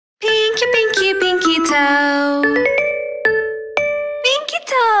toe. Pinky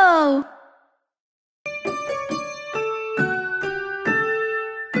toe.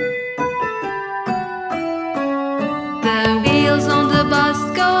 The wheels on the bus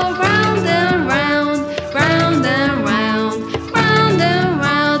go round and round, round and round, round and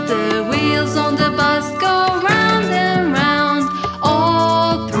round. The wheels on the bus go round and round,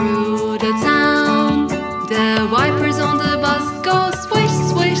 all through the town. The wipers on the bus go swish,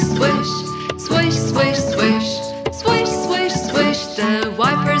 swish, swish, swish, swish, swish, swish, swish, swish. The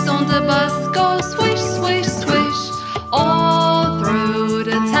wipers on the bus go swish, swish, swish, all through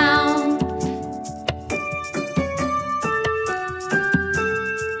the town.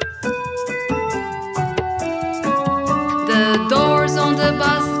 The doors on the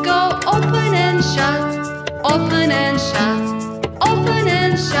bus go open and shut, open and shut, open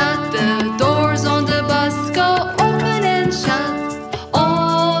and shut. The doors on the bus go open and shut,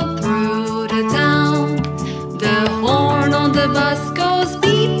 all through the town. The horn on the bus goes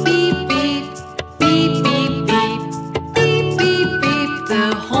beep, beep, beep, beep, beep, beep, beep, beep, beep.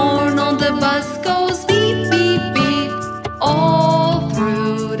 The horn on the bus goes beep, beep, beep, all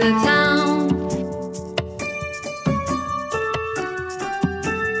through the town.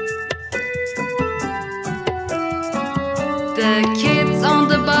 The kids on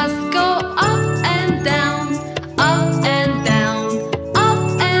the bus go up and down, up and down,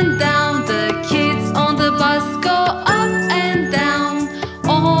 up and down. The kids on the bus go up and down,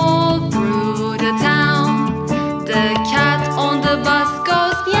 all through the town. The cat on the bus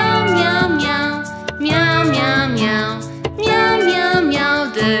goes meow, meow, meow, meow, meow, meow, meow, meow, meow.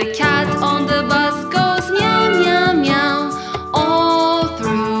 The cat on the bus goes meow, meow, meow, all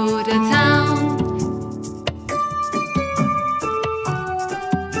through the town.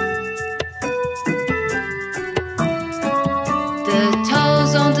 The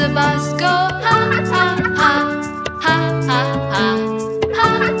toes on the bus go ha, ha, ha, ha, ha, ha, ha,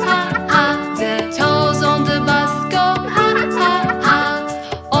 ha, ha. The toes on the bus go ha, ha, ha,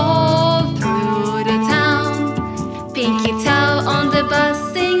 all through the town. Pinky toe on the bus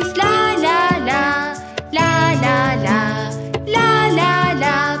sings la, la, la, la, la, la, la, la,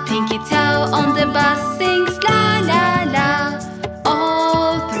 la. Pinky toe on the bus sings la, la, la,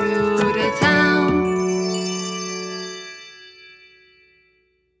 all through the town.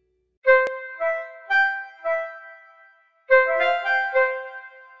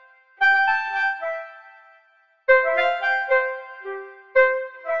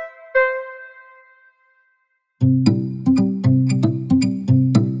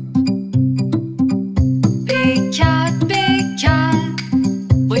 Big cat,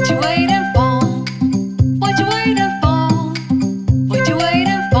 what you waiting for? What you waiting for? What you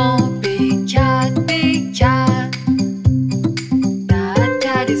waiting for? Big cat, that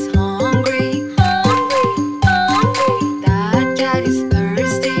cat is hungry, hungry, hungry. That cat is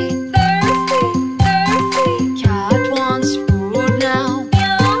thirsty, thirsty, thirsty. Cat wants food now,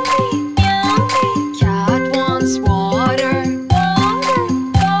 yummy, yummy. Cat wants water, water,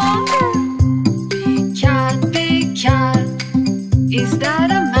 water. Big cat, is that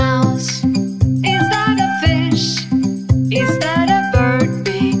a mouse? Is that a fish? Is that a bird?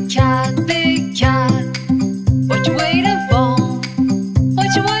 Big cat, what you waiting for? What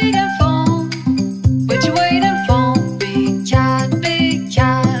you waiting for? What you waiting for? Big cat,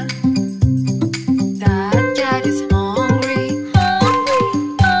 that cat is hungry, hungry,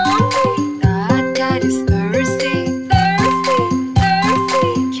 hungry. That cat is thirsty, thirsty,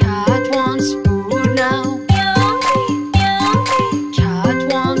 thirsty. Cat wants food now, yummy, yummy. Cat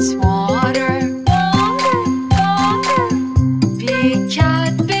wants water, water, water. Big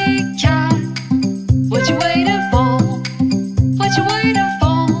cat, what you waiting for? What you waiting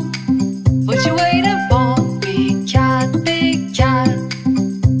for? What you waiting for? Big cat,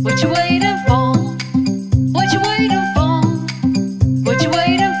 what you waiting for? What you waiting for? What you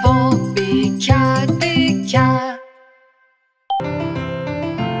waiting for? Big cat.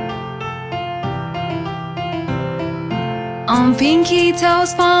 On Pinky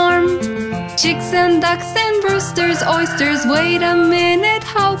Toe's farm, chicks and ducks and roosters, oysters. Wait a minute,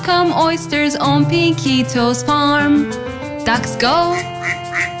 how come oysters on Pinky Toe's farm? Ducks go,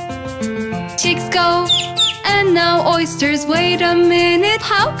 chicks go, and now oysters. Wait a minute,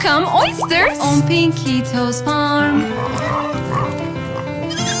 how come oysters on Pinky Toe's farm?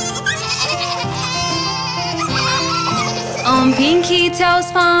 On Pinky Toe's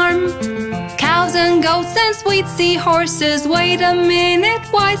farm, cows and goats and sweet seahorses. Wait a minute,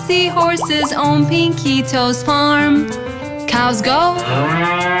 why seahorses on Pinky Toe's farm? Cows go,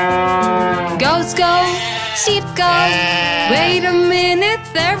 goats go, sheep go. Wait a minute,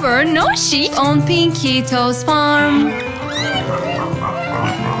 There were no sheep on Pinky Toe's farm.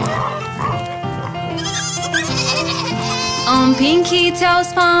 On Pinky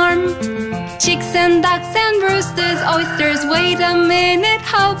Toe's farm, chicks and ducks and roosters, oysters. Wait a minute,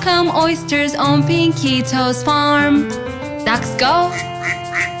 how come oysters on Pinky Toe's farm? Ducks go,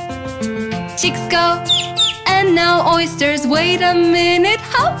 chicks go, and now oysters. Wait a minute,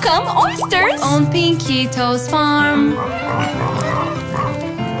 how come oysters on Pinky Toe's farm?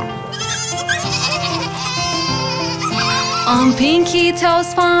 On Pinky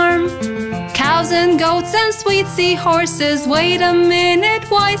Toe's farm, cows and goats and sweet seahorses. Wait a minute,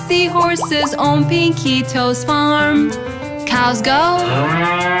 why seahorses on Pinky Toe's farm? Cows go,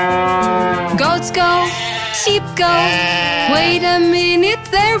 goats go, sheep go. Wait a minute,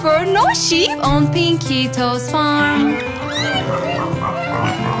 there were no sheep on Pinky Toe's farm.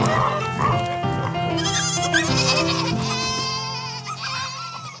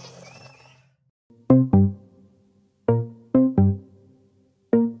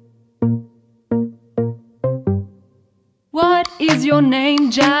 What is your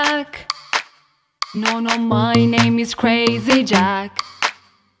name, Jack? No, my name is Crazy Jack.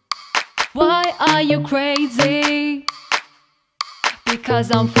 Why are you crazy? Because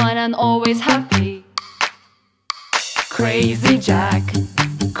I'm fun and always happy. Crazy Jack,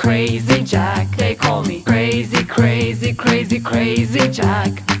 Crazy Jack. They call me Crazy, Crazy, Crazy, Crazy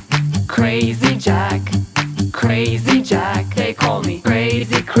Jack. Crazy Jack, Crazy Jack. They call me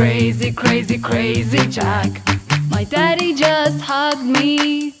Crazy, Crazy, Crazy, Crazy Jack. My daddy just hugged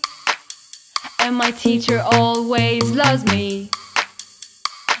me, and my teacher always loves me.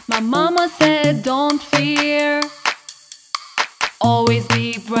 My mama said don't fear, always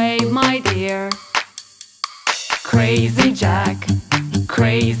be brave, my dear. Crazy Jack,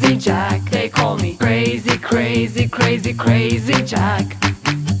 Crazy Jack. They call me Crazy, Crazy, Crazy, Crazy Jack.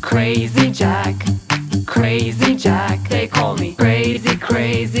 Crazy Jack, Crazy Jack. They call me Crazy,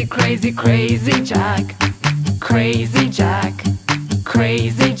 Crazy, Crazy, Crazy Jack. Crazy Jack,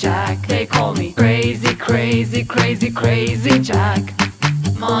 Crazy Jack. They call me Crazy, Crazy, Crazy, Crazy Jack.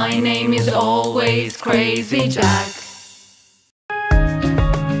 My name is always Crazy Jack.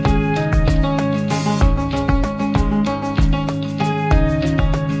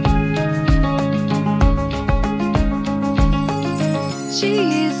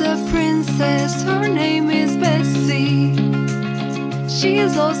 She is a princess, her name is Bessie. She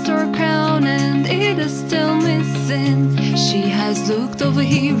has lost her crown and it is still missing. She has looked over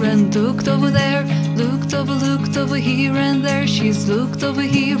here and looked over there, looked over here and there. She's looked over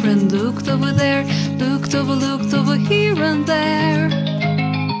here and looked over there, looked over here and there.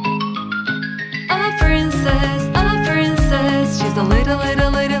 A princess, she's a little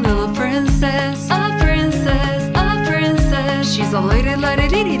princess. A princess, she's a lady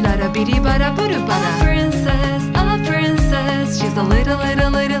dee da bitty bada boo bada. A princess, she's a little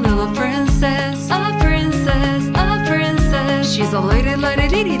princess. A princess, she's a lady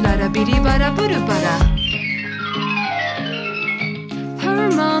dee da bitty bada boo bada. Her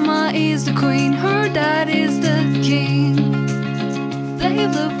mama is the queen, her dad is the king. They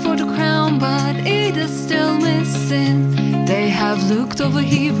look for the crown, but it is still missing. They have looked over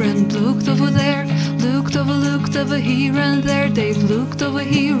here and looked over there, looked over here and there. They've looked over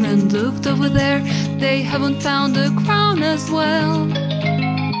here and looked over there. They haven't found the crown as well.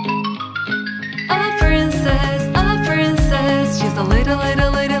 A princess, she's a little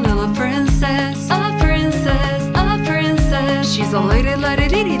princess. A princess, she's a lady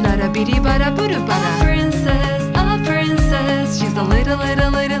dee da bitty bada boo bada. A princess, she's a little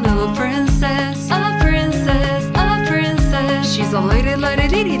princess. A princess, she's a lady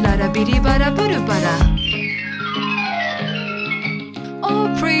dee da bitty bada boo bada. Oh,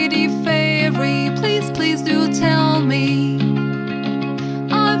 pretty fairy, please do tell me.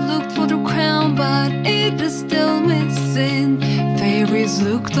 I've looked for the crown, but it is still missing. Fairies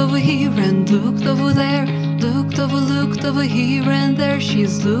looked over here and looked over there, looked over here and there.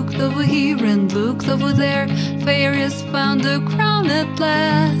 She's looked over here and looked over there. Fairies found the crown at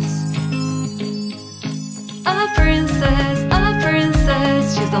last. A princess,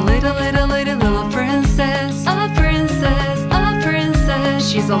 she's a little princess. A princess,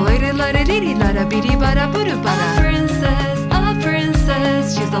 she's a lady dee da bitty bada boo bada. A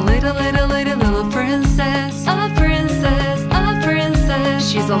princess, she's a little princess. A princess,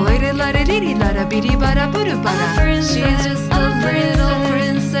 she's a lady dee da bitty bada boo bada. She's just a little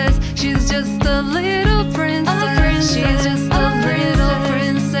princess. She's just a little princess. She's just a little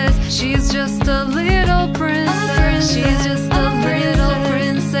princess. She's just a little princess. She's just a little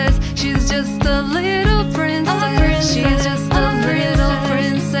princess. She's just a little princess. She's just a little princess.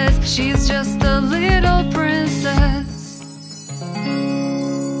 she's just a little princess.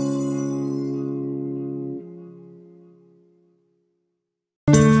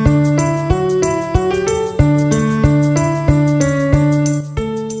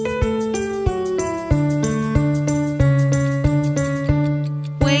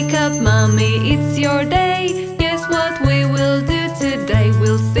 Wake up, mommy, it's your day. Guess what we will do today?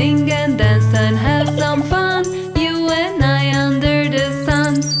 We'll sing and dance and have some fun, you and I under the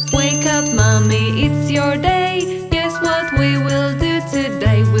sun. Wake up, mommy, it's your day. Guess what we will do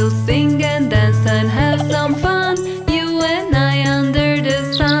today? We'll sing and dance and have some fun, you and I under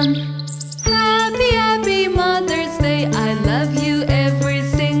the sun. Happy, happy Mother's Day, I love you every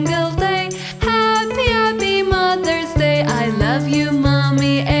single day. Happy, happy Mother's Day, I love you,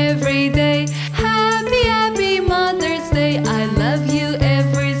 mommy, every day. Happy, happy Mother's Day, I love you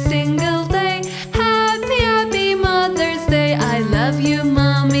every single day. Happy, happy Mother's Day, I love you,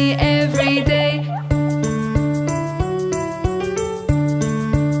 mommy, every day.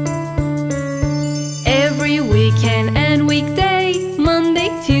 Every weekend and weekday, Monday,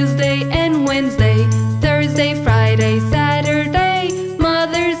 Tuesday and Wednesday, Thursday, Friday, Saturday,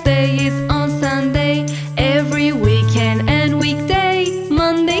 Mother's Day is on Sunday. Every weekend and weekday,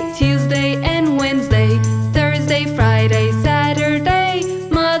 Monday, Tuesday and Wednesday, Thursday, Friday, Saturday,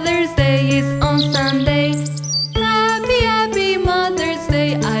 Mother's Day is on Sunday. Happy, happy Mother's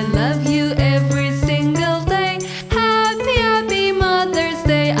Day, I love you every single day. Happy, happy Mother's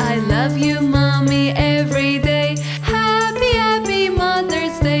Day, I love you, mommy, every day. Happy, happy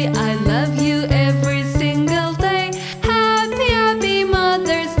Mother's Day, I love you every single day. Happy, happy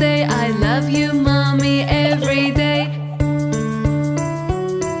Mother's Day, I love you, mommy, every day.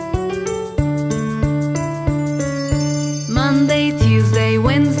 Monday, Tuesday,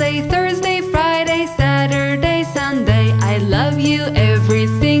 Wednesday, Thursday, Friday, Saturday, Sunday, I love you every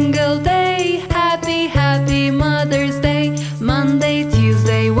single day. Happy, happy Mother's Day. Monday,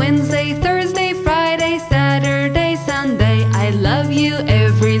 Tuesday, Wednesday, Thursday, Friday, Saturday, Sunday, I love you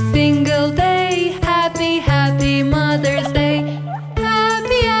every single day. Happy, happy Mother's Day.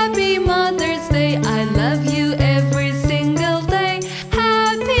 Happy, happy Mother's Day, I love you every single day.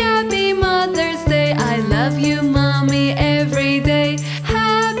 Happy, happy Mother's Day, I love you, mommy, every day.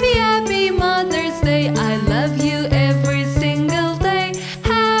 Happy, happy Mother's Day, I love you every single day.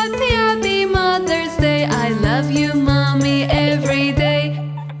 Happy, happy Mother's Day, I love you, mommy, every day.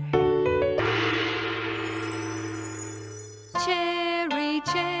 Cherry,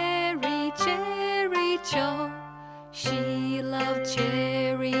 cherry, cherry Joe, she loved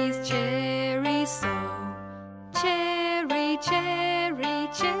cherries, cherries so. Cherry, cherry,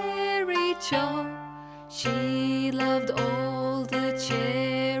 cherry Joe, she loved all the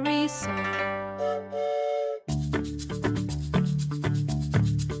cherries so.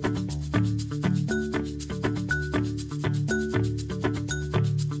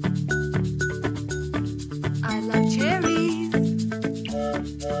 I love cherries,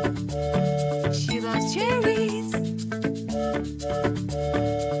 she loves cherries.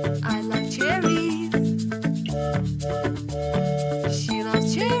 I love cherries, she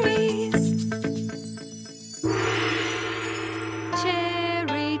loves cherries.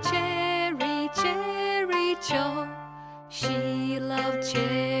 Cherry, cherry, cherry Joe, she loved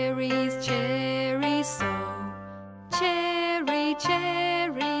cherries, cherries so. Cherry,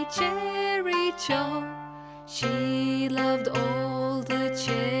 cherry, cherry Joe, she loved all the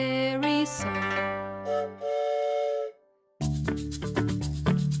cherries so.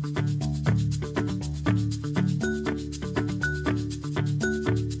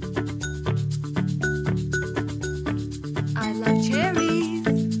 I love cherries,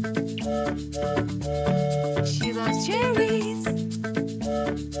 she loves cherries.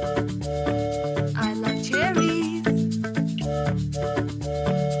 I love cherries,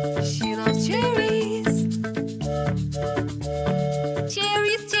 she loves cherries.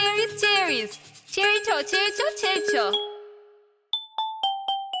 Cherries, cherries, cherries. Cherry toe, cherry toe, cherry toe.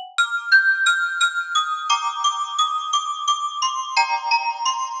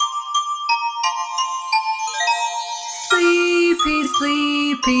 Sleepy,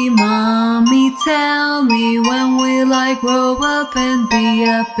 sleepy, mommy, tell me when will I grow up and be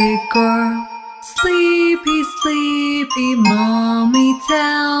a big girl? Sleepy, sleepy, mommy,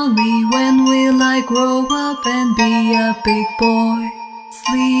 tell me when will I grow up and be a big boy?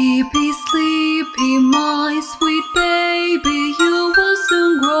 Sleepy, sleepy, my sweet baby, you will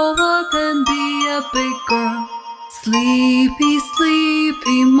soon grow up and be a big girl. Sleepy,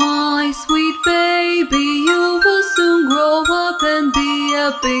 sleepy, my sweet baby, you will soon grow up and be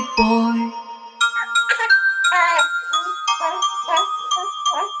a big boy.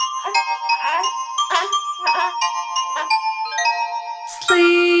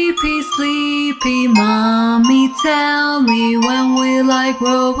 Sleepy, sleepy, mommy, tell me when will I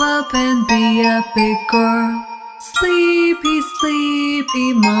grow up and be a big girl? Sleepy,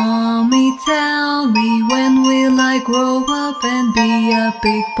 sleepy, mommy, tell me when will I grow up and be a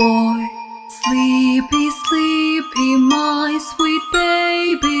big boy? Sleepy, sleepy, my sweet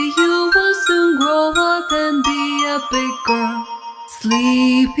baby, you will soon grow up and be a big girl.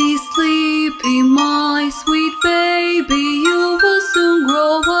 Sleepy, sleepy, my sweet baby, you will soon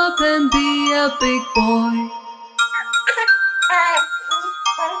grow up and be a big boy.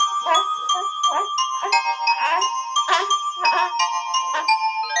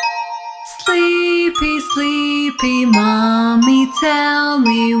 Sleepy, sleepy, mommy, tell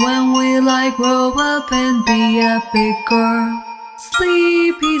me when will I grow up and be a big girl?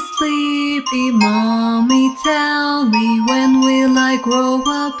 Sleepy, sleepy, mommy, tell me when will I grow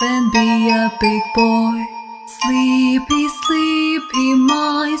up and be a big boy? Sleepy, sleepy,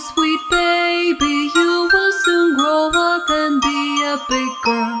 my sweet baby, you will soon grow up and be a big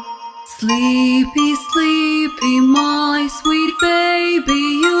girl. Sleepy, sleepy, my sweet baby,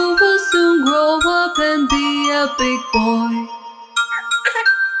 you will soon grow up and be a big boy.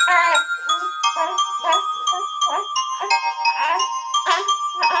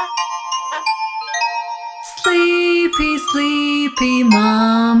 Sleepy, sleepy,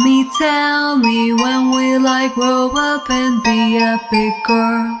 mommy, tell me when will I grow up and be a big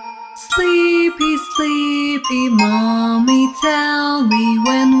girl? Sleepy, sleepy, mommy, tell me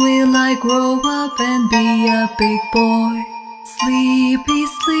when will I grow up and be a big boy? Sleepy,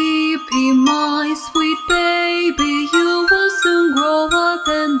 sleepy, my sweet baby, you will soon grow up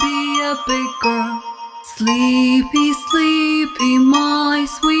and be a big girl. Sleepy,